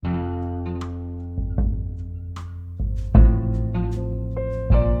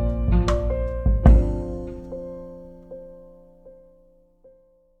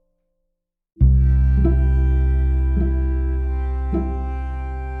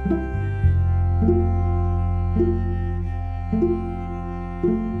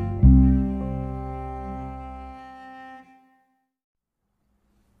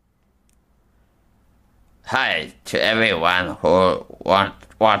to everyone who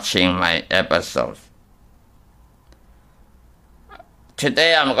watching my episodes.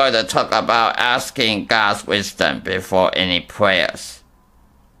 Today I'm going to talk about asking God's wisdom before any prayers.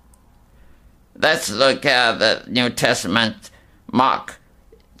 Let's look at the New Testament, Mark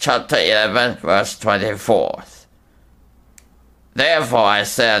chapter 11, verse 24. Therefore I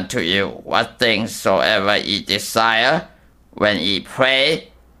say unto you, what things soever ye desire, when ye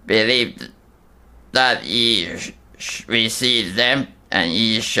pray, believe that ye receive them, and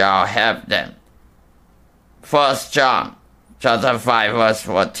ye shall have them. 1 John chapter 5, verse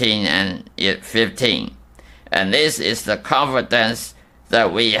 14 and 15. And this is the confidence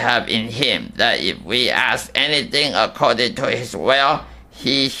that we have in him, that if we ask anything according to his will,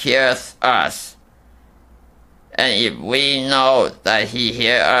 he hears us. And if we know that he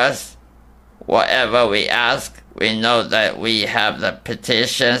hears us, whatever we ask, we know that we have the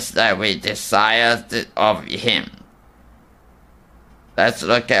petitions that we desire of him. Let's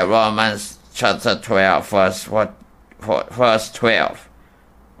look at Romans chapter 12, verse 12.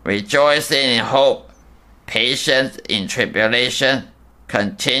 Rejoicing in hope, patient in tribulation,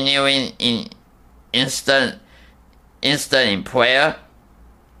 continuing in instant in prayer.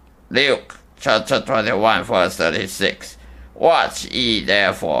 Luke chapter 21, verse 36. Watch ye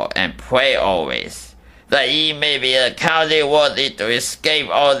therefore, and pray always, that ye may be accounted worthy to escape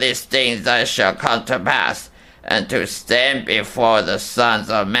all these things that shall come to pass, and to stand before the sons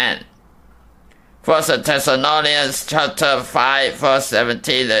of men. 1 Thessalonians chapter 5, verse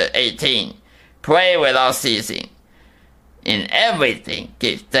 17 to 18. Pray without ceasing. In everything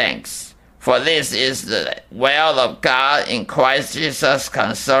give thanks, for this is the will of God in Christ Jesus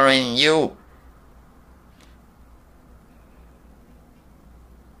concerning you.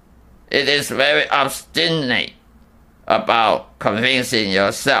 It is very obstinate about convincing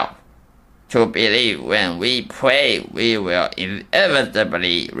yourself to believe when we pray we will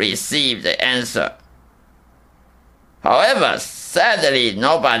inevitably receive the answer. However, sadly,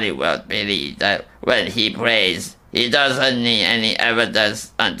 nobody will believe that when he prays, he doesn't need any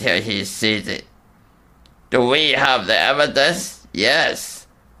evidence until he sees it. Do we have the evidence? Yes.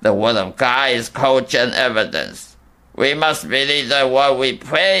 The Word of God is cogent evidence. We must believe that what we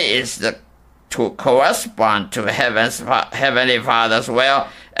pray is to correspond to Heavenly Father's will.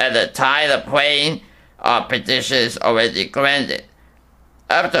 At the time of praying, our petition is already granted.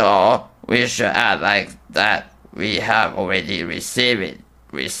 After all, we should act like that we have already received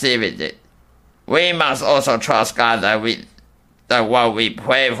it. We must also trust God that what we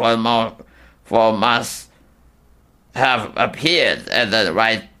pray for must have appeared at the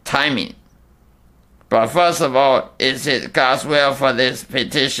right timing. But first of all, is it God's will for this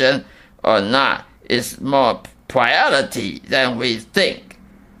petition or not? It's more priority than we think.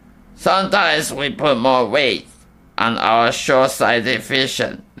 Sometimes we put more weight on our short-sighted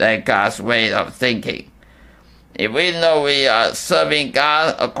vision than God's way of thinking. If we know we are serving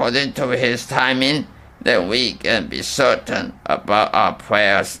God according to his timing, then we can be certain about our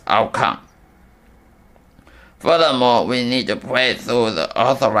prayer's outcome. Furthermore, we need to pray through the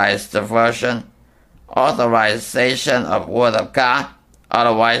authorization of Word of God.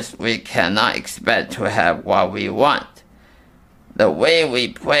 Otherwise, we cannot expect to have what we want. The way we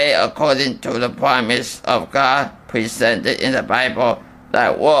pray according to the promise of God presented in the Bible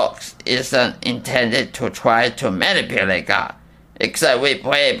that works isn't intended to try to manipulate God, except we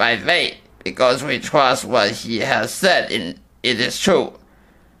pray by faith because we trust what he has said it is true.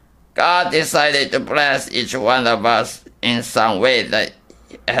 God decided to bless each one of us in some way that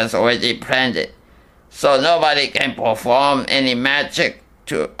has already planned it. So nobody can perform any magic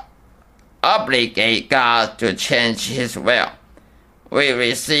to obligate God to change his will. We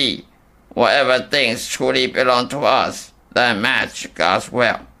receive whatever things truly belong to us that match God's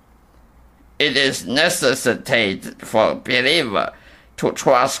will. It is necessitated for a believer to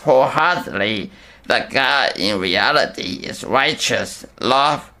trust wholeheartedly that God in reality is righteous,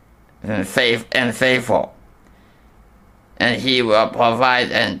 love, and faithful, and he will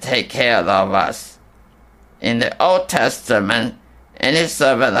provide and take care of us. In the Old Testament, any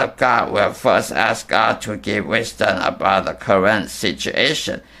servant of God will first ask God to give wisdom about the current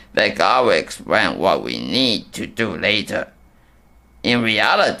situation, that God will explain what we need to do later. In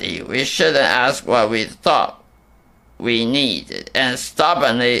reality, we shouldn't ask what we thought we need and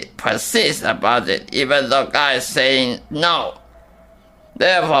stubbornly persist about it, even though God is saying no.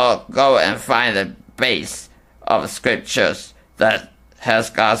 Therefore, go and find the base of scriptures that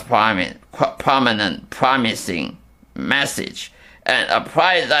has God's prominent promising message, and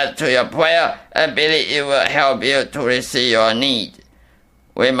apply that to your prayer and believe it will help you to receive your need.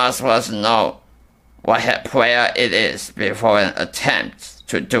 We must first know what prayer it is before an attempt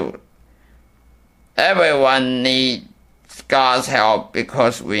to do. Everyone needs God's help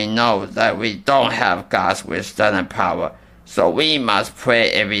because we know that we don't have God's wisdom and power, so we must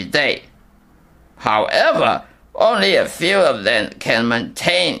pray every day. However, only a few of them can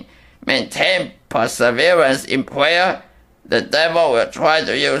maintain perseverance in prayer. The devil will try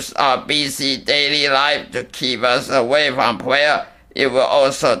to use our busy daily life to keep us away from prayer. It will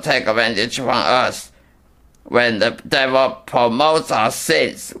also take advantage from us when the devil promotes our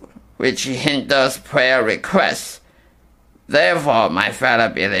sins, which hinders prayer requests. Therefore, my fellow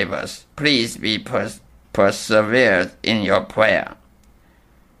believers, please be persevered in your prayer.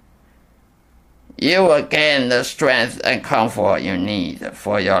 You will gain the strength and comfort you need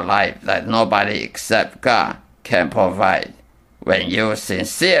for your life that nobody except God can provide when you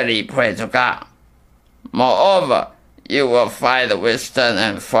sincerely pray to God. Moreover, you will find wisdom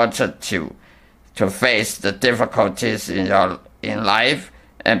and fortitude to face the difficulties in life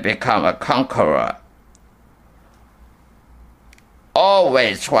and become a conqueror.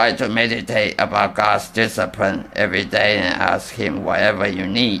 Always try to meditate about God's discipline every day and ask Him whatever you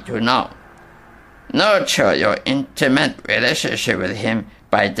need to know. Nurture your intimate relationship with Him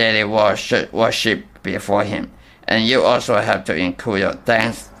by daily worship before Him, and you also have to include your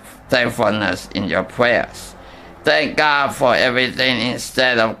thankfulness in your prayers. Thank God for everything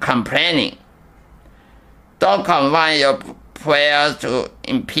instead of complaining. Don't confine your prayers to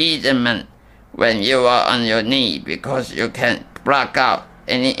impediment when you are on your knee, because you can block out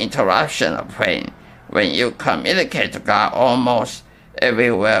any interruption of praying when you communicate to God almost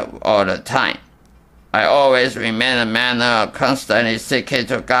everywhere all the time. I always remain a man of constantly seeking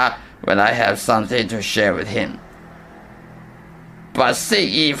to God when I have something to share with Him. But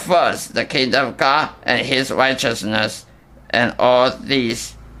seek ye first the kingdom of God and His righteousness, and all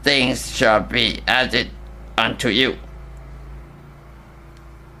these things shall be added unto you.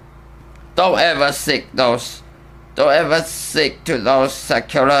 Don't ever seek to those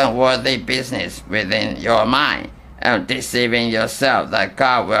secular and worldly business within your mind and deceiving yourself that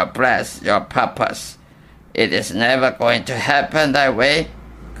God will bless your purpose. It is never going to happen that way.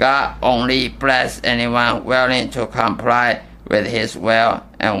 God only bless anyone willing to comply with His will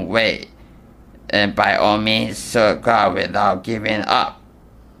and way, and by all means serve God without giving up.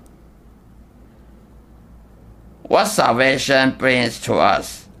 What salvation brings to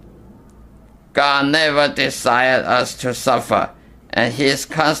us? God never desired us to suffer, and He is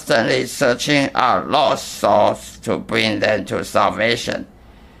constantly searching out lost souls to bring them to salvation.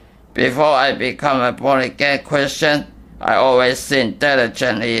 Before I become a born-again Christian, I always sinned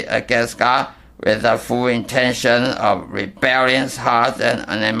diligently against God with the full intention of rebellious heart and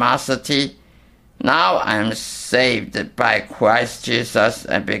animosity. Now I am saved by Christ Jesus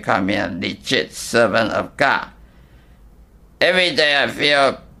and becoming a legit servant of God. Every day I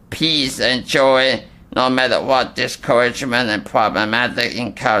feel peace and joy, no matter what discouragement and problematic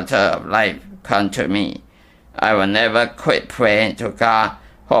encounter of life come to me. I will never quit praying to God,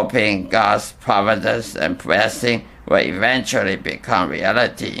 hoping God's providence and blessing will eventually become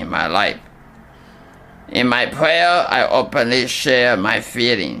reality in my life. In my prayer, I openly share my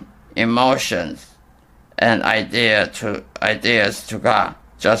feelings, emotions, and ideas to God,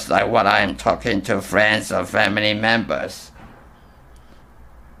 just like what I am talking to friends or family members.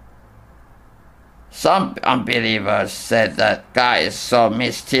 Some unbelievers said that God is so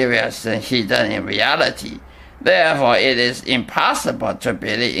mysterious and hidden in reality, therefore it is impossible to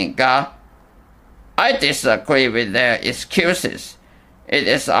believe in God. I disagree with their excuses. It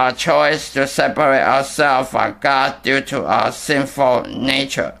is our choice to separate ourselves from God due to our sinful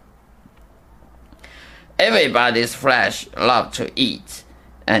nature. Everybody's flesh loves to eat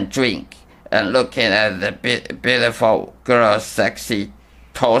and drink and looking at the beautiful girl's sexy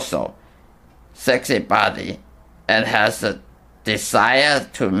torso, sexy body, and has a desire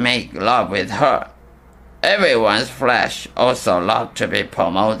to make love with her. Everyone's flesh also loves to be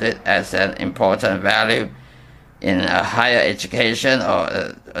promoted as an important value in a higher education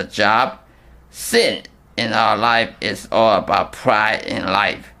or a job. Sin in our life is all about pride in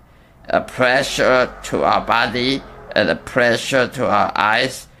life, a pressure to our body and a pressure to our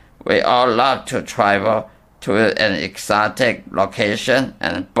eyes. We all love to travel to an exotic location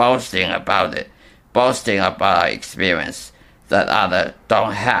and boasting about it, boasting about our experience that others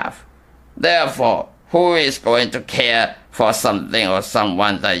don't have. Therefore, who is going to care for something or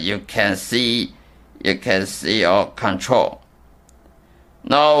someone that you can see or control?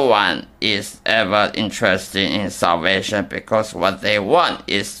 No one is ever interested in salvation because what they want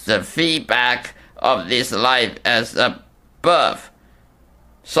is the feedback of this life as a birth.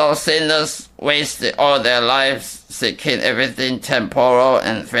 So sinners wasted all their lives seeking everything temporal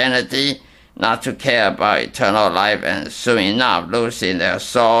and vanity, not to care about eternal life, and soon enough losing their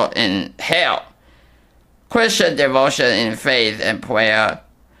soul in hell. Christian devotion in faith and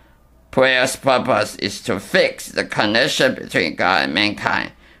prayer's purpose is to fix the connection between God and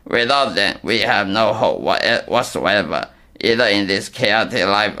mankind. Without them, we have no hope whatsoever, either in this chaotic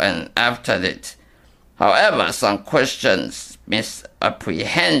life and after it. However, some Christians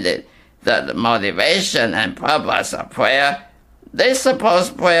misapprehended the motivation and purpose of prayer. They suppose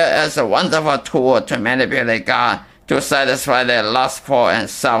prayer as a wonderful tool to manipulate God to satisfy their lustful and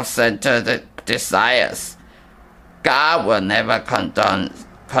self-centered desires. God will never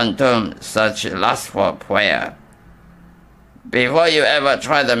condone such lustful prayer. Before you ever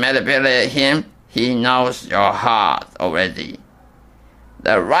try to manipulate Him, He knows your heart already.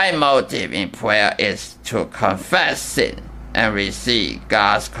 The right motive in prayer is to confess sin and receive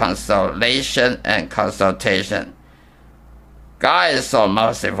God's consolation and consultation. God is so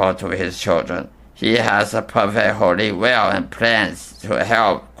merciful to His children. He has a perfect holy will and plans to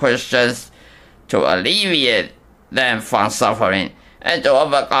help Christians to alleviate them from suffering and to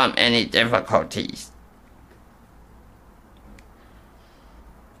overcome any difficulties.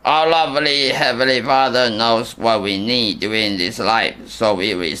 Our lovely Heavenly Father knows what we need during this life, so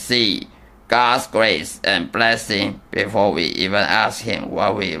we receive God's grace and blessing before we even ask Him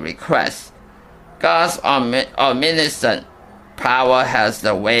what we request. God's omniscient power has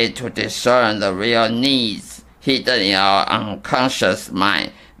the way to discern the real needs hidden in our unconscious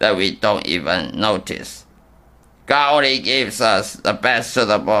mind that we don't even notice. God only gives us the best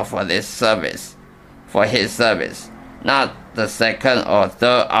suitable for His service, not the second or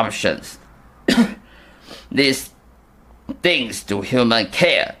third options. These things do human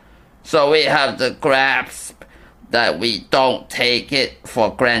care, so we have to grasp that we don't take it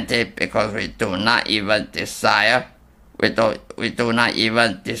for granted because we do not even desire, we do not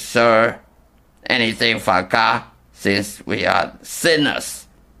even deserve anything from God, since we are sinners.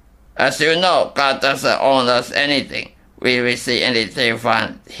 As you know, God doesn't owe us anything. We receive anything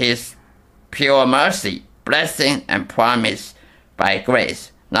from His pure mercy, blessing, and promise by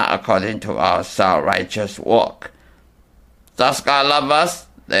grace, not according to our self-righteous work. Does God love us?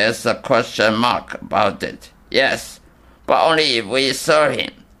 There's a question mark about it. Yes, but only if we serve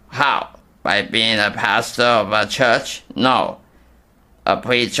Him. How? By being a pastor of a church? No. A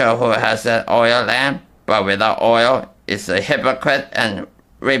preacher who has an oil lamp, but without oil, is a hypocrite and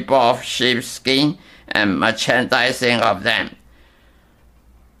rip off sheepskin and merchandising of them.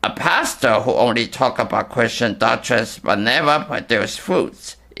 A pastor who only talks about Christian doctrines but never produces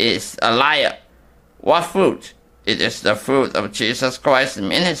fruits is a liar. What fruit? It is the fruit of Jesus Christ's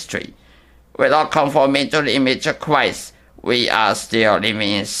ministry. Without conforming to the image of Christ, we are still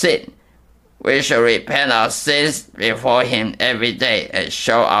living in sin. We should repent our sins before Him every day and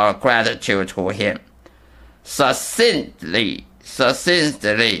show our gratitude to Him. Succinctly,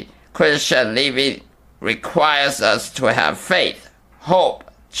 Christian living requires us to have faith, hope,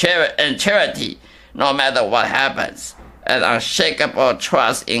 and charity, no matter what happens. An unshakable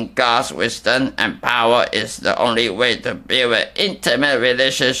trust in God's wisdom and power is the only way to build an intimate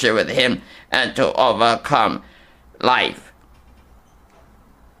relationship with Him and to overcome life.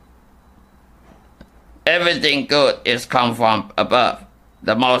 Everything good is come from above,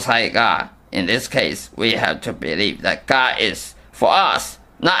 the Most High God. In this case, we have to believe that God is for us,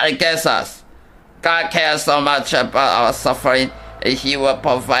 not against us. God cares so much about our suffering, and He will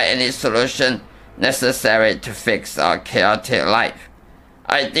provide any solution necessary to fix our chaotic life.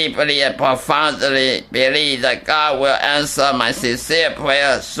 I deeply and profoundly believe that God will answer my sincere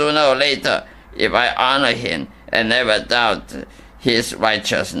prayer sooner or later if I honor Him and never doubt His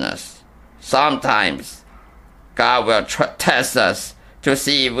righteousness. Sometimes God will test us to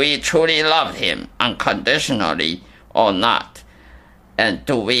see if we truly love Him unconditionally or not. And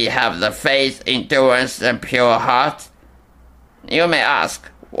do we have the faith, endurance, and pure heart? You may ask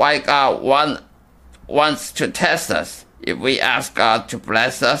why God wants to test us. If we ask God to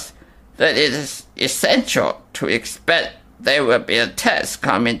bless us, then it is essential to expect there will be a test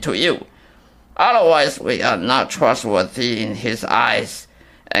coming to you. Otherwise, we are not trustworthy in His eyes,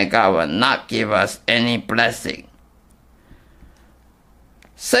 and God will not give us any blessing.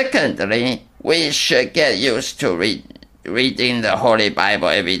 Secondly, we should get used to reading the Holy Bible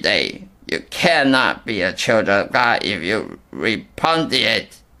every day. You cannot be a child of God if you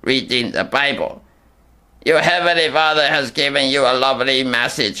repudiate reading the Bible. Your Heavenly Father has given you a lovely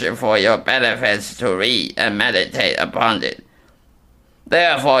message for your benefits to read and meditate upon it.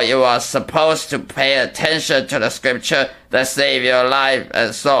 Therefore, you are supposed to pay attention to the scripture that save your life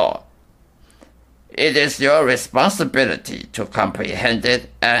and soul. It is your responsibility to comprehend it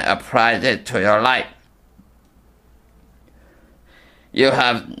and apply it to your life. You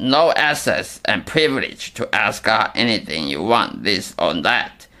have no access and privilege to ask God anything you want, this or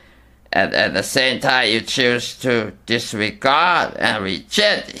that. And at the same time, you choose to disregard and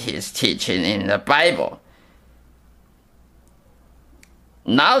reject His teaching in the Bible.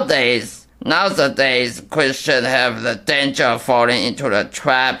 Nowadays, Christians have the danger of falling into the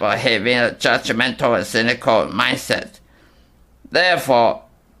trap of having a judgmental and cynical mindset. Therefore,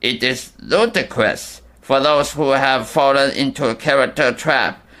 it is ludicrous for those who have fallen into a character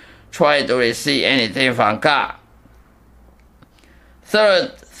trap trying to receive anything from God.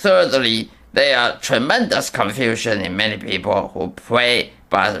 Thirdly, there are tremendous confusion in many people who pray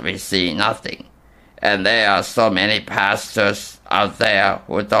but receive nothing. And there are so many pastors out there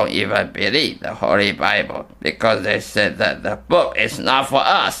who don't even believe the Holy Bible because they said that the book is not for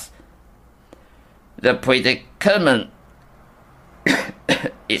us. The predicament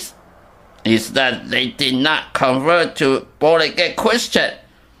is that they did not convert to born-again Christian.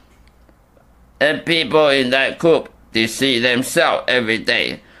 And people in that group deceive themselves every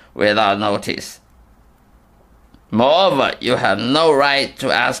day without notice. Moreover, you have no right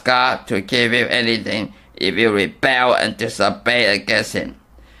to ask God to give you anything if you rebel and disobey against Him.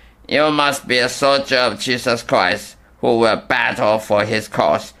 You must be a soldier of Jesus Christ who will battle for His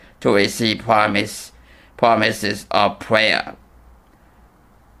cause to receive promises of prayer.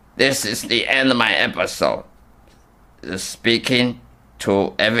 This is the end of my episode. Speaking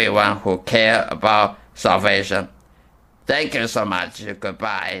to everyone who cares about salvation. Thank you so much.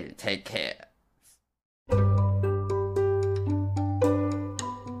 Goodbye. Take care.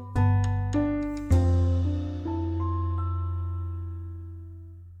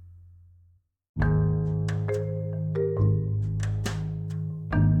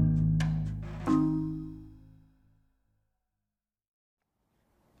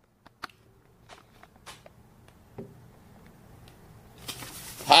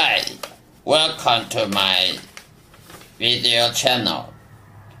 Hi, welcome to my video channel.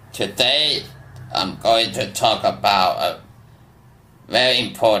 Today I'm going to talk about a very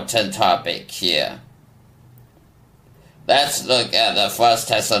important topic here. Let's look at the 1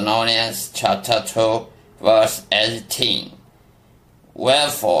 Thessalonians chapter 2 verse 18.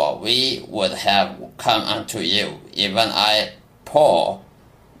 Wherefore we would have come unto you, even I, Paul,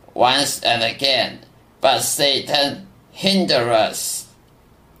 once and again, but Satan hindered us.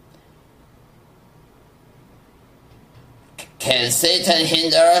 Can Satan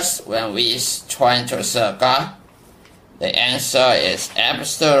hinder us when we trying to serve God? The answer is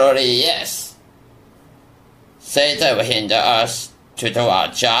absolutely yes. Satan will hinder us to do our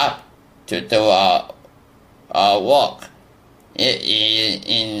job, to do our work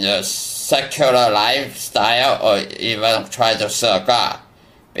in the secular lifestyle, or even try to serve God,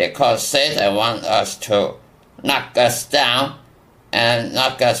 because Satan wants us to knock us down and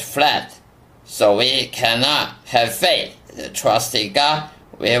knock us flat, so we cannot have faith. Trusting God,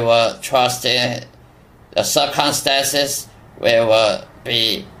 we will trust in the circumstances, we will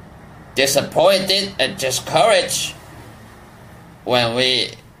be disappointed and discouraged when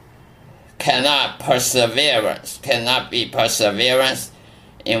we cannot be perseverance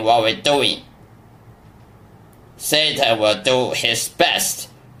in what we're doing. Satan will do his best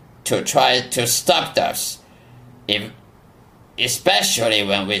to try to stop us, especially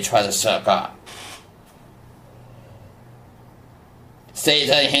when we try to serve God.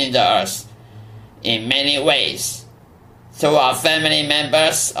 Satan hinders us in many ways, through our family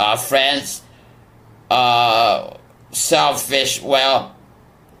members, our friends, our selfish will,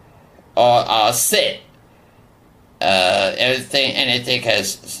 or our sin. Anything can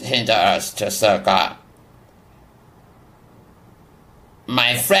hinder us to serve God.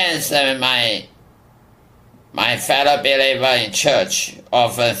 My friends and my fellow believers in church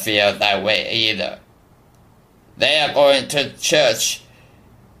often feel that way either. They are going to church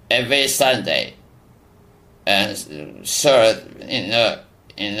every Sunday and serve in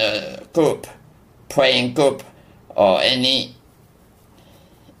a group, praying group, or any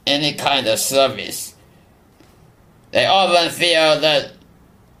kind of service. They often feel that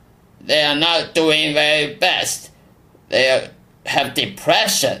they are not doing very best. They have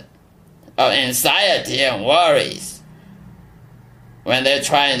depression or anxiety and worries. When they're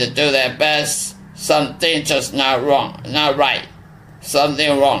trying to do their best, something just not right.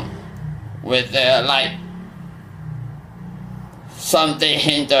 Something wrong with their life. Something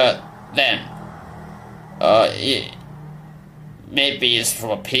hindered them. maybe it's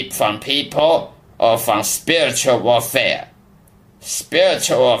from people or from spiritual warfare.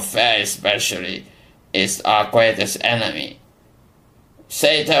 Spiritual warfare especially is our greatest enemy.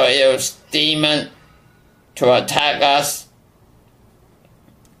 Satan will use demons to attack us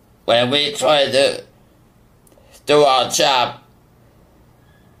when we try to do our job.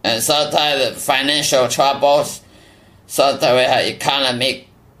 And sometimes financial troubles, sometimes we have economic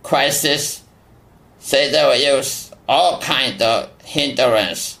crisis. Satan will use all kinds of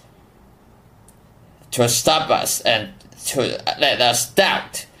hindrance to stop us and to let us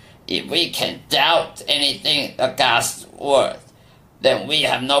doubt. If we can doubt anything of God's word, then we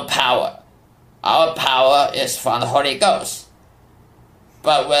have no power. Our power is from the Holy Ghost.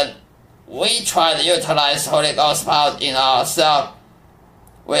 But when we try to utilize Holy Ghost power in ourselves,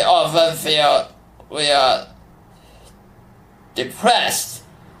 we often feel we are depressed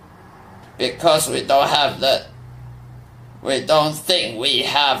because we don't think we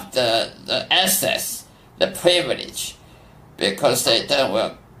have the access, the privilege, because Satan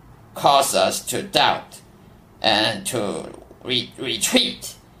will cause us to doubt and to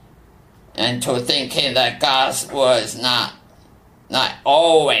retreat and to thinking that God's word is not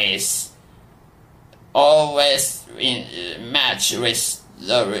always in match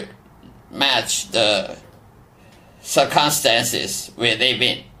the circumstances we live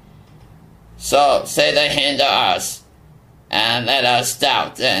in. So Satan hinder us and let us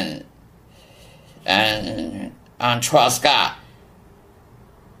doubt and untrust God.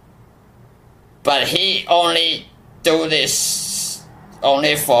 But he only do this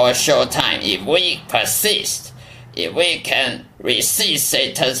only for a short time. If we persist, if we can resist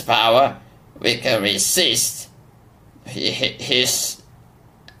Satan's power, we can resist his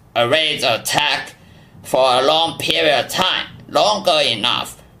array of attack for a long period of time, longer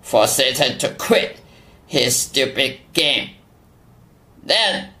enough for Satan to quit his stupid game.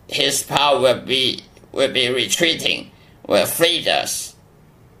 Then his power will be retreating, will free us.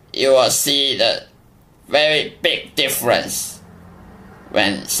 You will see the very big difference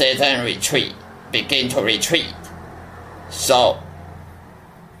when Satan begin to retreat. So,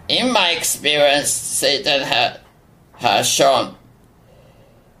 in my experience, Satan has shown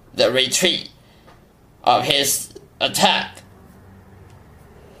the retreat of his attack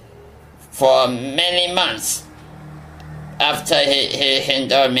for many months after he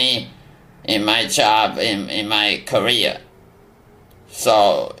hindered me in my job, in my career.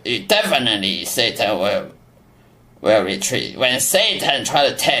 So definitely Satan will retreat. When Satan tried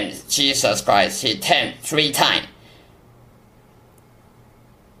to tempt Jesus Christ, he tempted 3 times.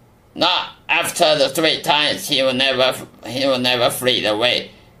 Not after the 3 times, he will never flee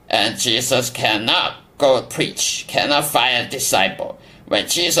away, and Jesus cannot go preach, cannot find a disciple. When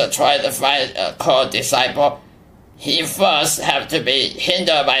Jesus tried to find a called disciple, he first have to be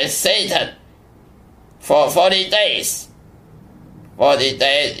hindered by Satan for 40 days. 40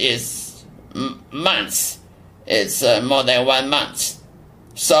 days is months. It's more than 1 month.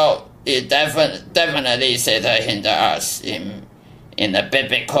 So it definitely Satan hinder us in the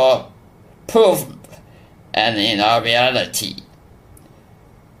biblical proof and in our reality.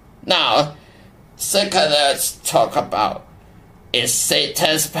 Now, second, let's talk about, is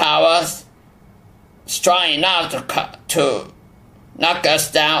Satan's power strong enough to knock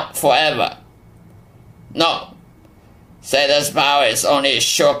us down forever? No. Satan's power is only a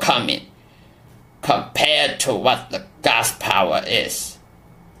shortcoming compared to what the God's power is.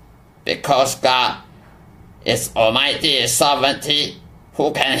 Because God is almighty sovereignty,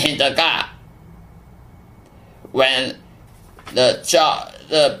 who can hinder God? When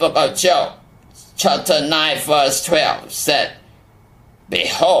the book of Job, chapter 9, verse 12 said,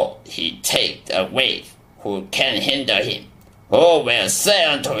 "Behold, he taketh away, who can hinder him? Who will say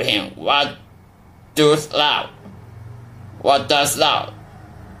unto him, What doest thou? What dost thou?"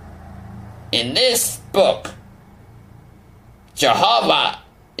 In this book, Jehovah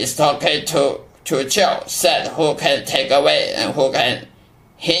is talking to Job, said, who can take away and who can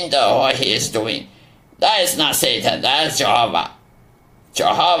hinder what he is doing? That is not Satan, that is Jehovah.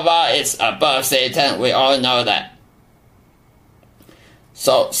 Jehovah is above Satan, we all know that.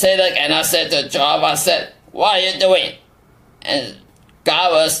 So Satan cannot say to Jehovah, said, "What are you doing?" And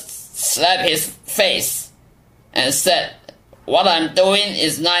God will slap his face and said, "What I'm doing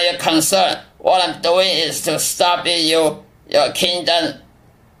is not your concern. What I'm doing is to stop your kingdom,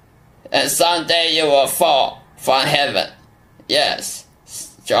 and someday you will fall from heaven." Yes,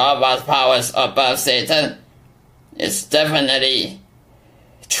 Jehovah's power is above Satan. It's definitely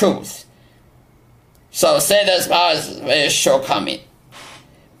truth. So Satan's power is very shortcoming.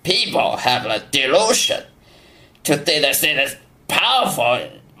 People have a delusion to think that Satan's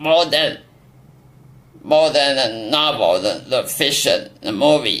powerful more than the novel, the fiction, the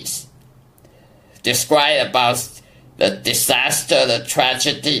movies. Describe about the disaster, the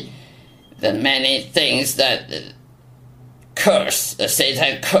tragedy, the many things that curse.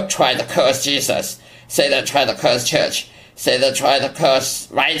 Satan tried to curse Jesus. Satan tried to curse church. Satan tried to curse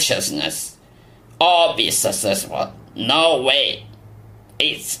righteousness. All be successful. No way.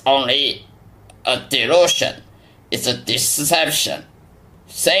 It's only a delusion. It's a deception.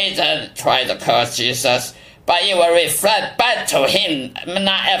 Satan tried to curse Jesus, but it will reflect back to him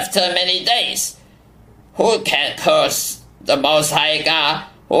not after many days. Who can curse the Most High God?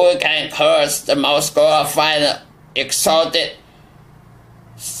 Who can curse the most glorified, exalted,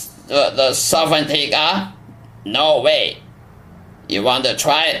 the sovereignty God? No way. You want to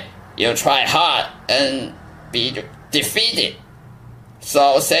try, you try hard and be defeated.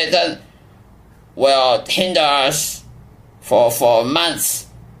 So Satan will hinder us for months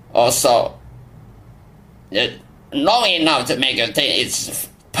or so. Long enough to make you think it's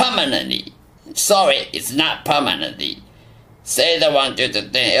permanently. Sorry, it's not permanently. Satan wants you to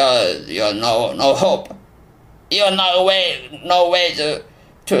think you're no hope. You're no way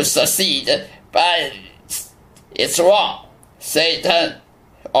to succeed, but it's wrong. Satan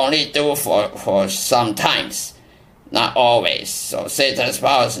only do for sometimes, not always. So Satan's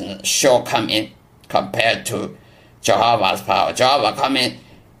power is a shortcoming compared to Jehovah's power. Jehovah's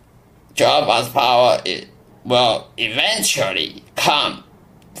power will eventually come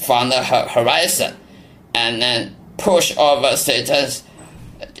from the horizon and then push over Satan's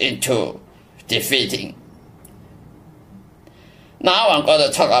into defeating. Now I'm going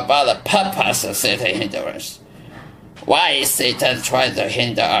to talk about the purpose of Satan's hindrance. Why is Satan trying to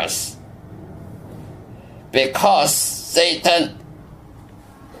hinder us? Because Satan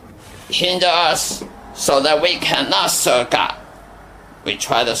hinders us so that we cannot serve God. We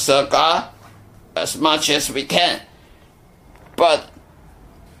try to serve God as much as we can. But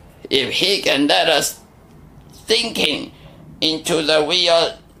if he can let us thinking into the we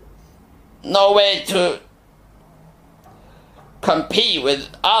are no way to compete with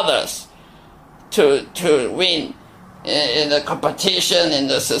others to win in the competition in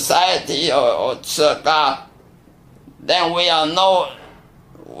the society or serve God, then we are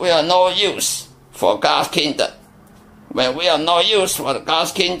no use for God's kingdom. When we are no use for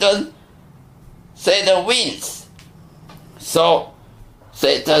God's kingdom, Satan wins. So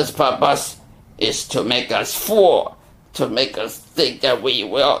Satan's purpose is to make us fool, to make us think that we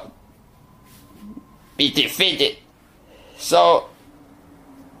will be defeated. So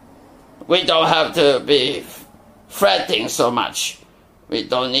we don't have to be fretting so much. We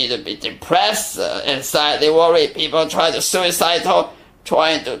don't need to be depressed, anxiety, worry. People try to suicidal,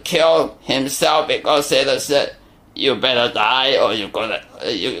 trying to kill himself because Satan said, "You better die or you're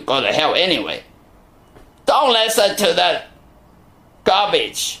gonna hell anyway." Don't listen to that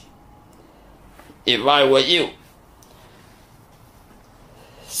garbage. If I were you.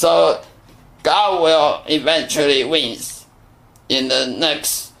 So God will eventually win. In the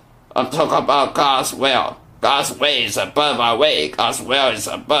next, I'm talking about God's will. God's way is above our way. God's will is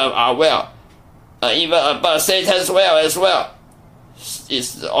above our will. Even above Satan's will as well.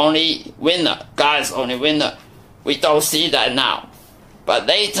 It's the only winner. God is the only winner. We don't see that now. But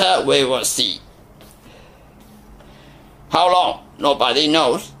later we will see. How long? Nobody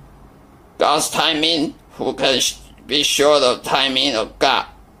knows. God's timing, who can be sure of the timing of God?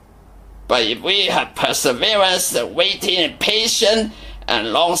 But if we have perseverance, waiting and patience,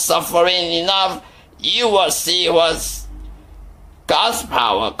 and long-suffering enough, you will see what's God's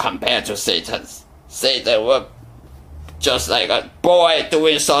power compared to Satan's. Satan will, just like a boy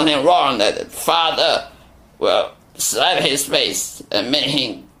doing something wrong, that the father will slap his face and make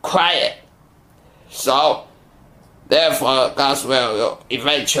him quiet. So, therefore, God's will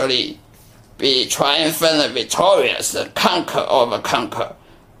eventually be triumphant and victorious and conquer.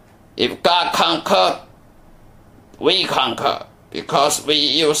 If God conquer, we conquer because we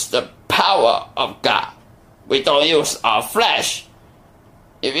use the power of God. We don't use our flesh.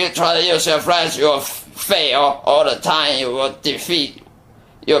 If you try to use your flesh, you will fail all the time. You'll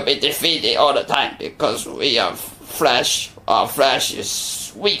be defeated all the time because we are flesh. Our flesh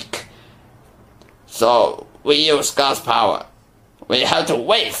is weak. So we use God's power. We have to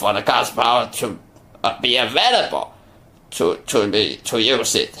wait for the God's power to be available to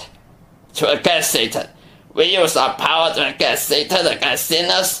use it against Satan. We use our power to against Satan, against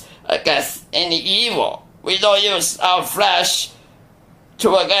sinners, against any evil. We don't use our flesh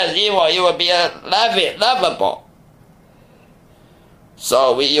to against evil. It will be lovable.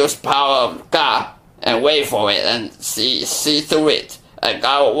 So we use power of God and wait for it and see through it. And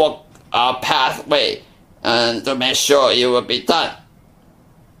God will walk our pathway and to make sure it will be done.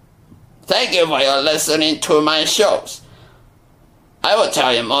 Thank you for your listening to my shows. I will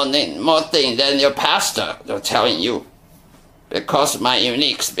tell you more things than your pastor will telling you, because my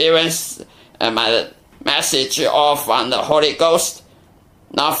unique experience and my message are all from the Holy Ghost,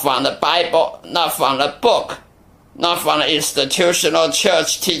 not from the Bible, not from the book, not from the institutional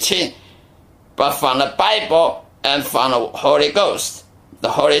church teaching, but from the Bible and from the Holy Ghost. The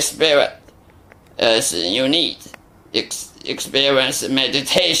Holy Spirit is unique experience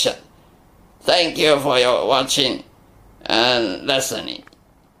meditation. Thank you for your watching and listening.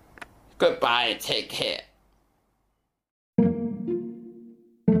 Goodbye, take care.